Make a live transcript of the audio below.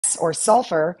S or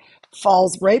sulfur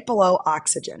falls right below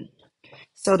oxygen.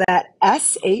 So that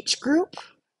SH group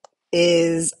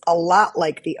is a lot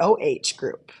like the OH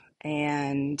group.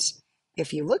 And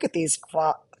if you look at these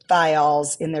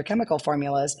thiols in their chemical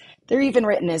formulas, they're even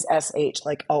written as SH,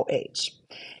 like OH.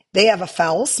 They have a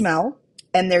foul smell,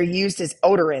 and they're used as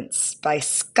odorants by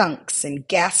skunks and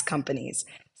gas companies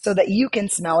so that you can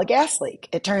smell a gas leak.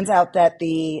 It turns out that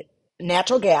the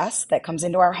natural gas that comes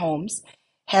into our homes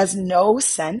has no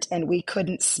scent, and we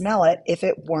couldn't smell it if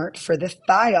it weren't for the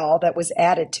thiol that was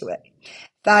added to it.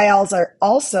 Thiols are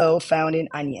also found in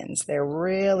onions. They're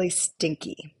really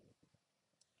stinky.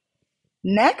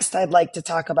 Next, I'd like to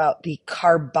talk about the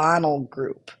carbonyl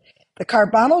group. The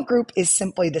carbonyl group is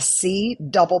simply the C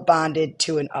double bonded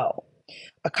to an O.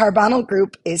 A carbonyl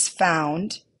group is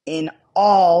found in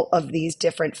all of these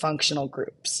different functional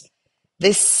groups.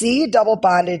 This C double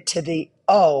bonded to the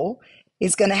O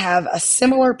is going to have a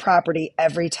similar property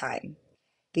every time.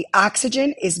 The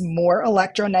oxygen is more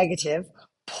electronegative,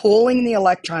 pulling the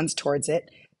electrons towards it,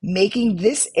 making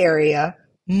this area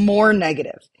more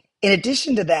negative. In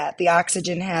addition to that, the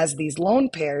oxygen has these lone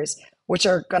pairs, which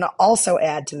are going to also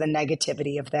add to the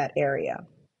negativity of that area.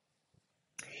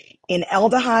 In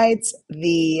aldehydes,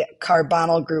 the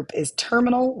carbonyl group is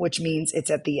terminal, which means it's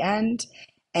at the end.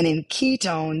 And in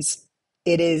ketones,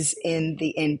 it is in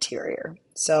the interior.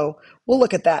 So we'll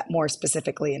look at that more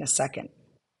specifically in a second.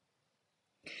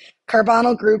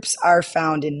 Carbonyl groups are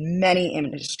found in many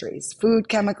industries: food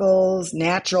chemicals,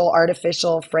 natural,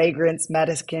 artificial, fragrance,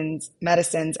 medicines,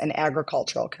 and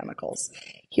agricultural chemicals.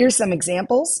 Here's some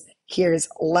examples. Here's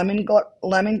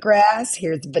lemongrass.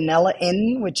 Here's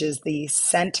vanilla-in, which is the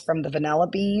scent from the vanilla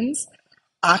beans.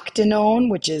 Octanone,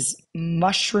 which is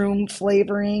mushroom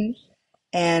flavoring.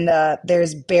 And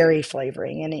there's berry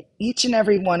flavoring. And in each and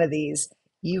every one of these,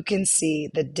 you can see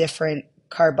the different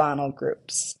carbonyl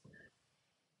groups.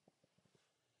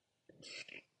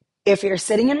 If you're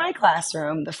sitting in my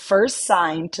classroom, the first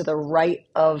sign to the right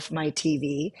of my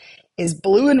TV is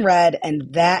blue and red,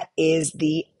 and that is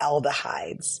the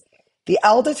aldehydes. The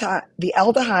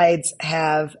aldehydes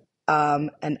have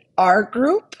an R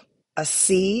group, a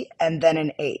C, and then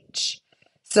an H.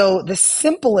 So the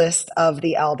simplest of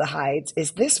the aldehydes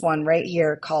is this one right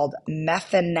here called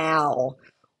methanal,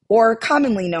 or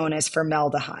commonly known as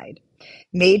formaldehyde.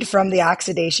 Made from the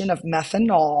oxidation of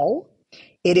methanol,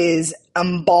 it is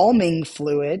embalming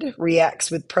fluid, reacts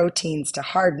with proteins to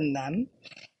harden them.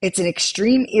 It's an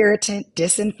extreme irritant,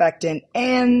 disinfectant,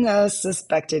 and a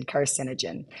suspected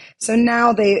carcinogen. So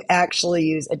now they actually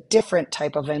use a different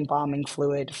type of embalming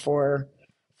fluid for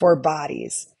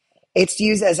bodies. It's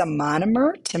used as a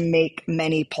monomer to make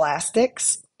many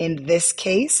plastics. In this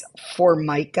case,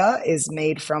 formica is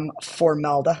made from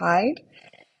formaldehyde.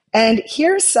 And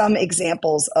here's some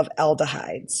examples of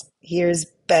aldehydes. Here's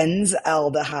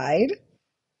benzaldehyde.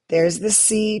 There's the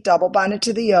C double bonded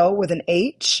to the O with an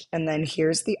H, and then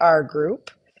here's the R group.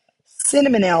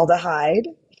 Cinnamonaldehyde,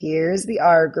 here's the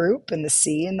R group, and the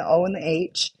C and the O and the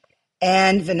H.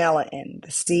 And vanilla-in,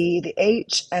 the C, the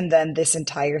H, and then this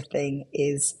entire thing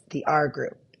is the R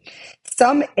group.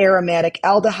 Some aromatic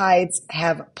aldehydes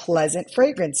have pleasant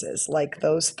fragrances, like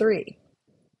those three.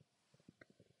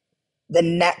 The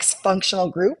next functional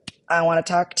group I want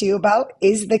to talk to you about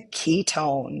is the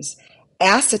ketones.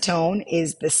 Acetone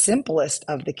is the simplest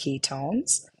of the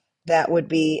ketones. That would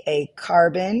be a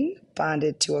carbon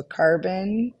bonded to a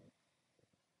carbon,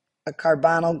 a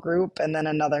carbonyl group, and then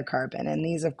another carbon. And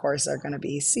these, of course, are going to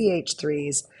be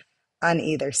CH3s on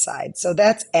either side. So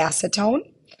that's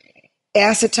acetone.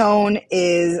 Acetone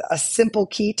is a simple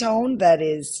ketone that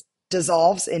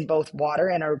dissolves in both water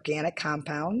and organic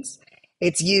compounds.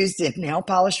 It's used in nail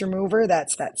polish remover,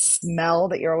 that's that smell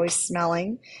that you're always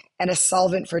smelling, and a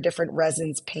solvent for different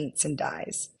resins, paints, and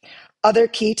dyes. Other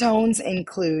ketones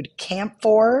include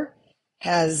camphor,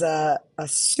 has a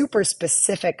super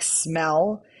specific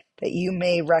smell that you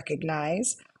may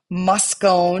recognize.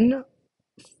 Muscone,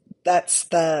 that's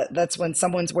when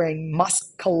someone's wearing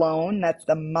musk cologne, that's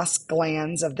the musk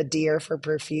glands of the deer for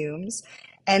perfumes.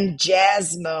 And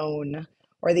jasmone,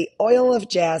 or the oil of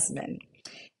jasmine.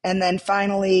 And then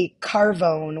finally,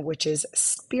 carvone, which is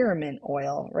spearmint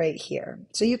oil right here.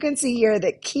 So you can see here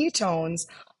that ketones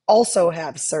also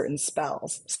have certain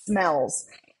smells.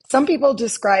 Some people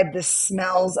describe the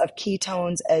smells of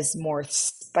ketones as more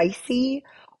spicy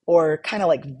or kind of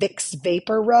like Vicks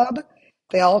Vapor Rub.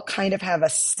 They all kind of have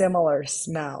a similar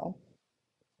smell.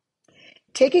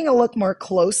 Taking a look more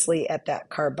closely at that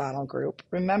carbonyl group,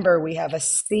 remember we have a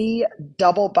C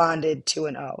double bonded to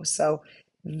an O. So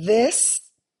this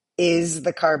is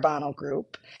the carbonyl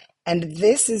group, And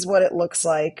this is what it looks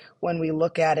like when we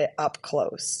look at it up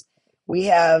close. We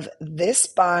have this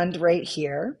bond right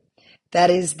here. That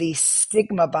is the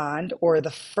sigma bond, or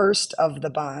the first of the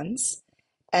bonds.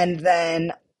 And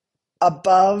then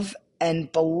above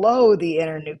and below the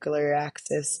internuclear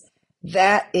axis,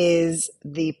 that is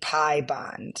the pi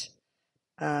bond,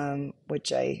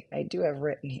 which I do have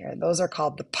written here. Those are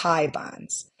called the pi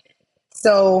bonds.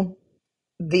 So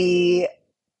the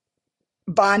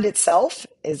bond itself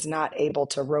is not able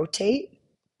to rotate,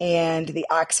 and the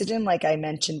oxygen, like I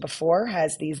mentioned before,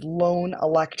 has these lone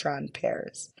electron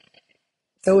pairs.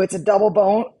 So it's a double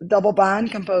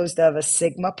bond composed of a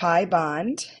sigma pi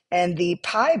bond, and the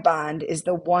pi bond is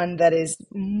the one that is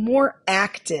more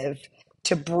active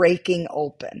to breaking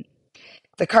open.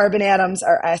 The carbon atoms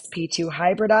are sp2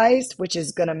 hybridized, which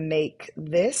is going to make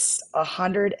this a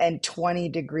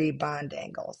 120-degree bond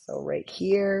angle. So right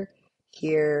here,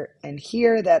 here, and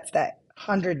here, that's that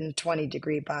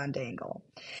 120-degree bond angle.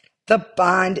 The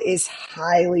bond is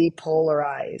highly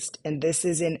polarized, and this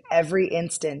is in every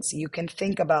instance. You can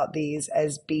think about these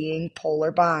as being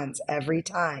polar bonds every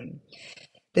time.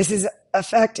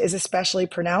 Effect is especially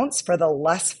pronounced for the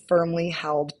less firmly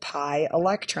held pi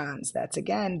electrons. That's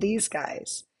again these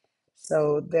guys.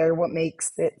 So they're what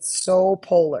makes it so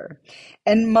polar.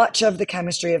 And much of the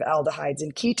chemistry of aldehydes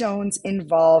and ketones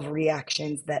involve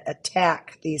reactions that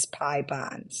attack these pi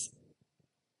bonds.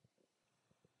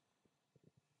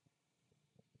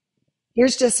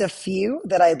 Here's just a few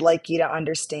that I'd like you to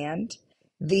understand.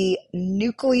 The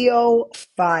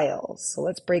nucleophiles. So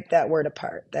let's break that word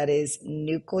apart. That is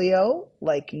nucleo,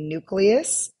 like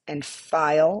nucleus, and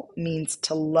phile means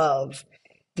to love.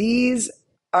 These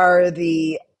are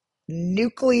the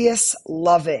nucleus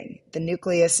loving. The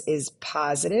nucleus is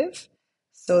positive,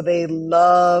 so they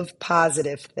love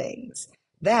positive things.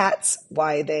 That's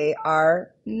why they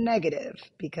are negative,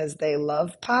 because they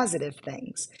love positive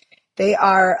things. They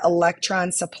are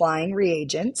electron supplying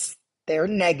reagents. They're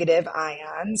negative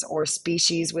ions or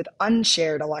species with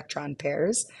unshared electron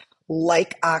pairs,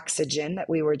 like oxygen that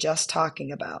we were just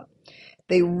talking about.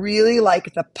 They really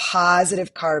like the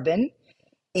positive carbon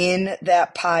in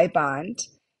that pi bond,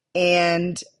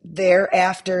 and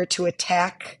thereafter to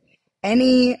attack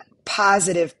any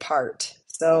positive part.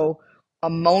 So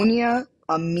ammonia,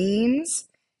 amines,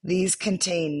 these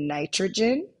contain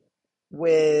nitrogen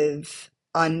with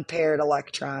unpaired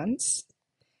electrons,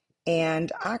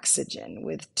 and oxygen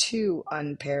with two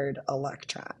unpaired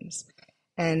electrons.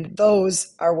 And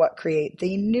those are what create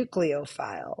the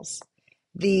nucleophiles.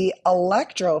 The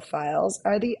electrophiles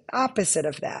are the opposite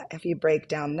of that. If you break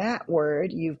down that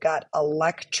word, you've got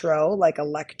electro, like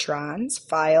electrons,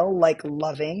 phile, like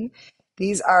loving.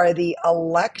 These are the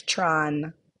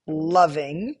electron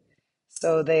loving,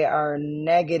 so they are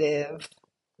negative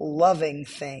loving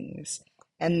things.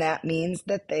 And that means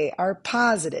that they are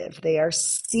positive. They are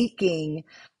seeking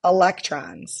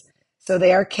electrons. So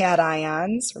they are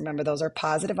cations. Remember, those are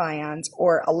positive ions,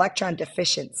 or electron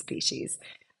deficient species.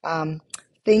 Um,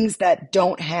 Things that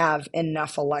don't have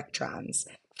enough electrons.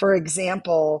 For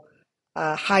example,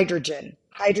 even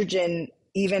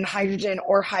hydrogen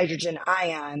or hydrogen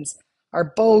ions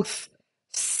are both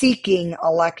seeking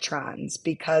electrons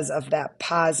because of that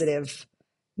positive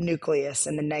nucleus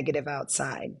and the negative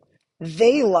outside.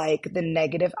 They like the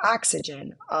negative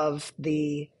oxygen of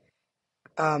the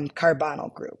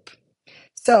carbonyl group.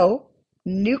 So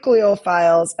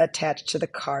nucleophiles attach to the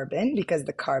carbon because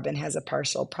the carbon has a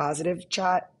partial positive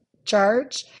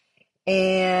charge,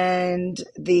 and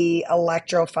the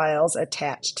electrophiles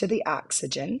attach to the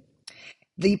oxygen.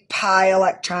 The pi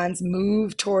electrons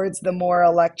move towards the more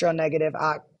electronegative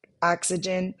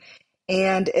oxygen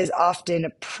and is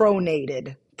often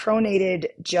pronated. Pronated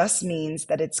just means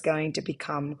that it's going to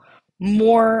become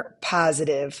more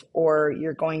positive, or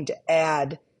you're going to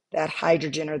add that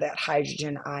hydrogen or that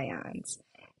hydrogen ions.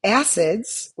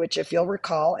 Acids, which if you'll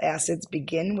recall, acids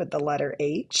begin with the letter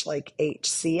H, like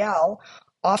HCl,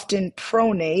 often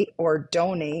pronate or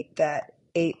donate that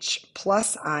H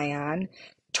plus ion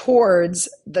towards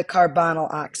the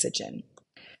carbonyl oxygen.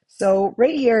 So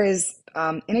right here is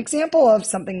an example of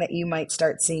something that you might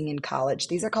start seeing in college.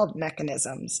 These are called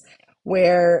mechanisms,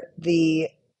 where the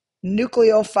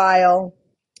nucleophile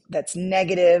that's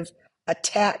negative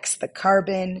attacks the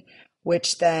carbon,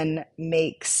 which then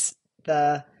makes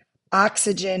the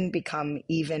oxygen become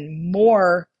even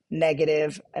more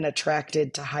negative and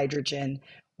attracted to hydrogen,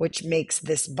 which makes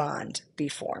this bond be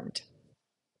formed.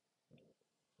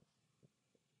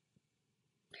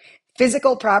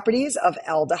 Physical properties of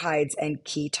aldehydes and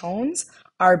ketones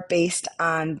are based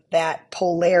on that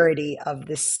polarity of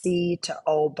the C to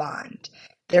O bond.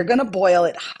 They're going to boil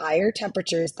at higher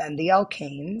temperatures than the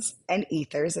alkanes and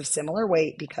ethers of similar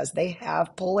weight because they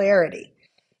have polarity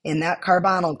in that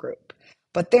carbonyl group.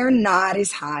 But they're not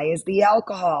as high as the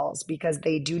alcohols because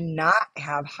they do not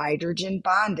have hydrogen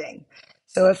bonding.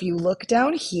 So if you look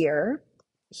down here,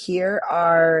 here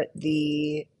are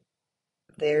there's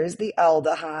the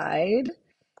aldehyde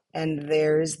and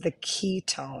there's the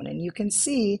ketone. And you can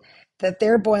see that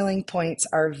their boiling points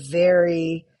are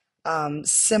very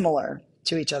similar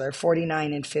to each other,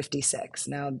 49 and 56.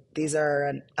 Now, these are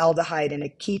an aldehyde and a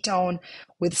ketone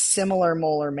with similar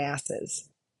molar masses.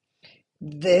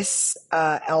 This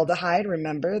aldehyde,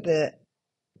 remember, the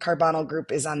carbonyl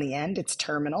group is on the end, it's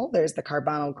terminal. There's the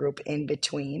carbonyl group in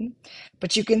between.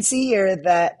 But you can see here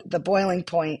that the boiling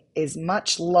point is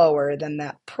much lower than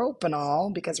that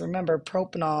propanol, because remember,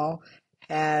 propanol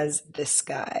has this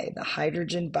guy, the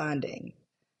hydrogen bonding.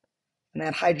 And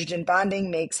that hydrogen bonding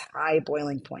makes high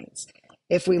boiling points.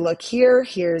 If we look here,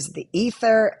 here's the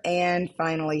ether, and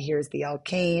finally here's the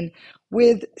alkane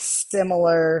with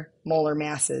similar molar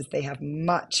masses. They have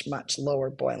much, much lower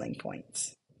boiling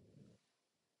points.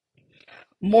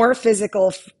 More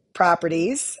physical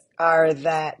properties are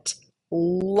that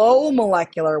low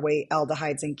molecular weight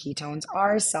aldehydes and ketones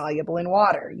are soluble in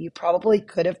water. You probably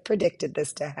could have predicted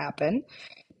this to happen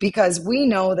because we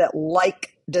know that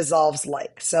like dissolves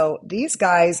like. So these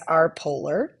guys are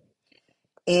polar,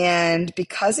 and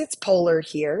because it's polar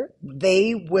here,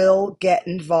 they will get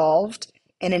involved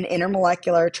in an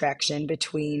intermolecular attraction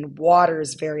between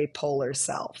water's very polar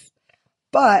self.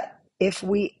 But if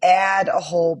we add a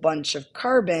whole bunch of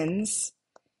carbons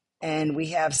and we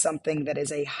have something that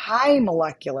is a high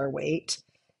molecular weight,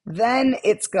 then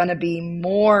it's going to be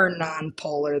more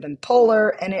nonpolar than polar,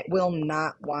 and it will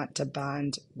not want to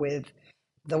bond with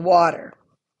the water.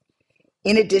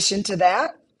 In addition to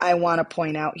that, I want to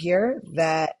point out here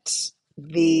that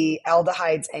the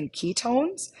aldehydes and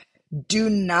ketones do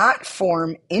not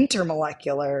form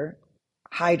intermolecular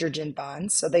hydrogen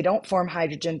bonds. So they don't form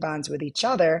hydrogen bonds with each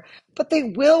other, but they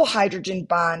will hydrogen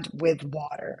bond with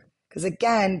water. Because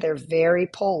again, they're very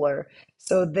polar.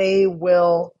 So they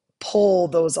will pull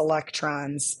those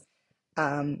electrons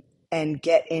and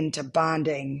get into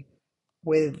bonding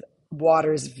with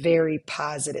water's very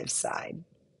positive side.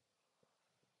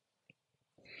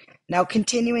 Now,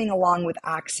 continuing along with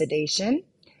oxidation,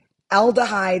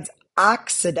 aldehydes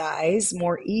oxidize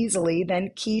more easily than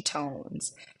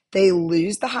ketones. They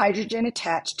lose the hydrogen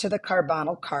attached to the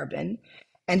carbonyl carbon,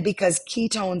 and because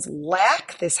ketones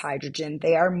lack this hydrogen,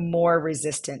 they are more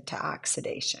resistant to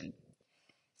oxidation.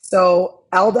 So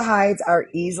aldehydes are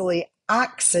easily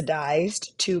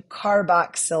oxidized to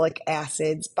carboxylic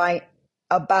acids by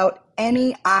about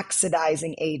any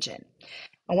oxidizing agent.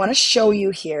 I want to show you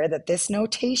here that this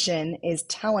notation is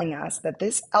telling us that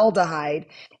this aldehyde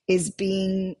is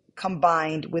being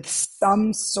combined with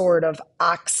some sort of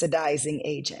oxidizing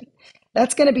agent.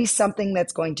 That's going to be something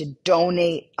that's going to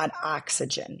donate an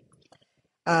oxygen.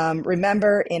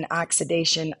 Remember, in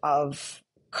oxidation of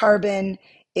carbon,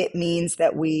 it means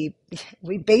that we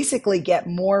basically get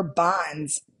more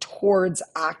bonds towards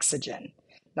oxygen.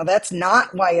 Now, that's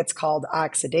not why it's called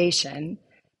oxidation,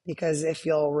 because if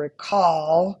you'll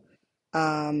recall,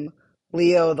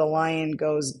 Leo the lion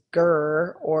goes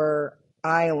grr, or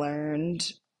I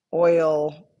learned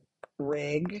oil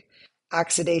rig.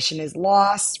 Oxidation is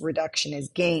loss, reduction is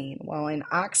gain. Well, in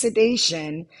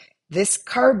oxidation, this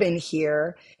carbon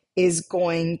here is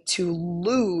going to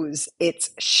lose its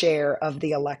share of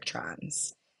the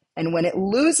electrons. And when it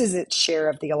loses its share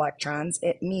of the electrons,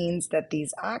 it means that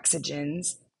these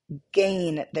oxygens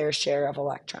gain their share of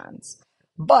electrons.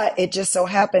 But it just so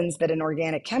happens that in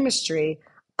organic chemistry,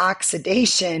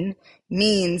 oxidation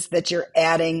means that you're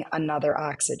adding another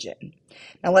oxygen.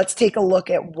 Now let's take a look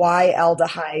at why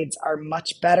aldehydes are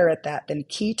much better at that than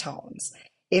ketones.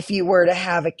 If you were to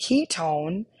have a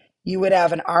ketone, you would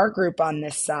have an R group on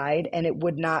this side, and it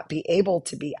would not be able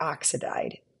to be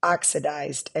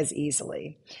oxidized as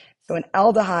easily. So an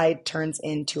aldehyde turns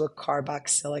into a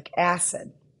carboxylic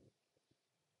acid.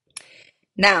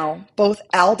 Now, both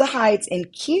aldehydes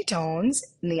and ketones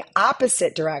in the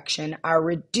opposite direction are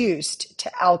reduced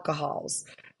to alcohols.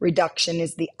 Reduction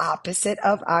is the opposite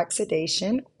of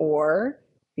oxidation, or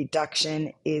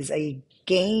reduction is a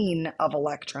gain of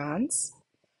electrons.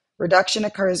 Reduction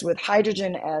occurs with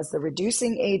hydrogen as the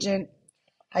reducing agent,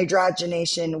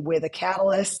 hydrogenation with a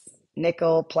catalyst,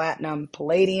 nickel, platinum,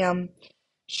 palladium,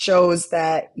 shows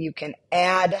that you can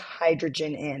add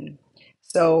hydrogen in.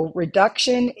 So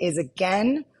reduction is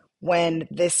again when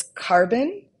this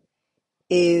carbon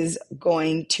is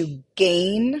going to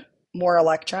gain more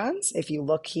electrons. If you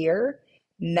look here,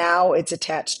 Now it's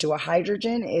attached to a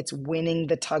hydrogen. It's winning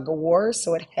the tug of war,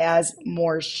 so it has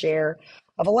more share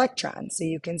of electrons. So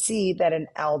you can see that an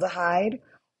aldehyde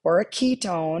or a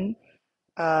ketone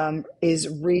is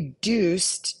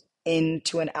reduced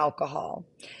into an alcohol.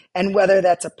 And whether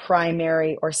that's a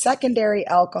primary or secondary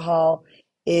alcohol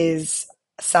is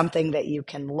something that you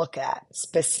can look at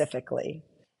specifically.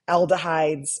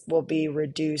 Aldehydes will be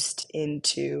reduced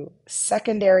into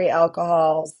secondary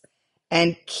alcohols,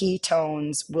 and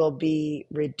ketones will be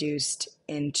reduced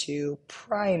into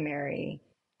primary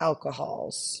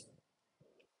alcohols.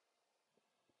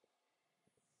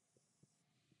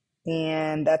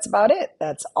 And that's about it.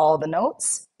 That's all the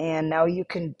notes. And now you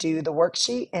can do the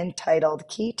worksheet entitled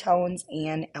Ketones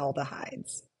and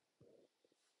Aldehydes.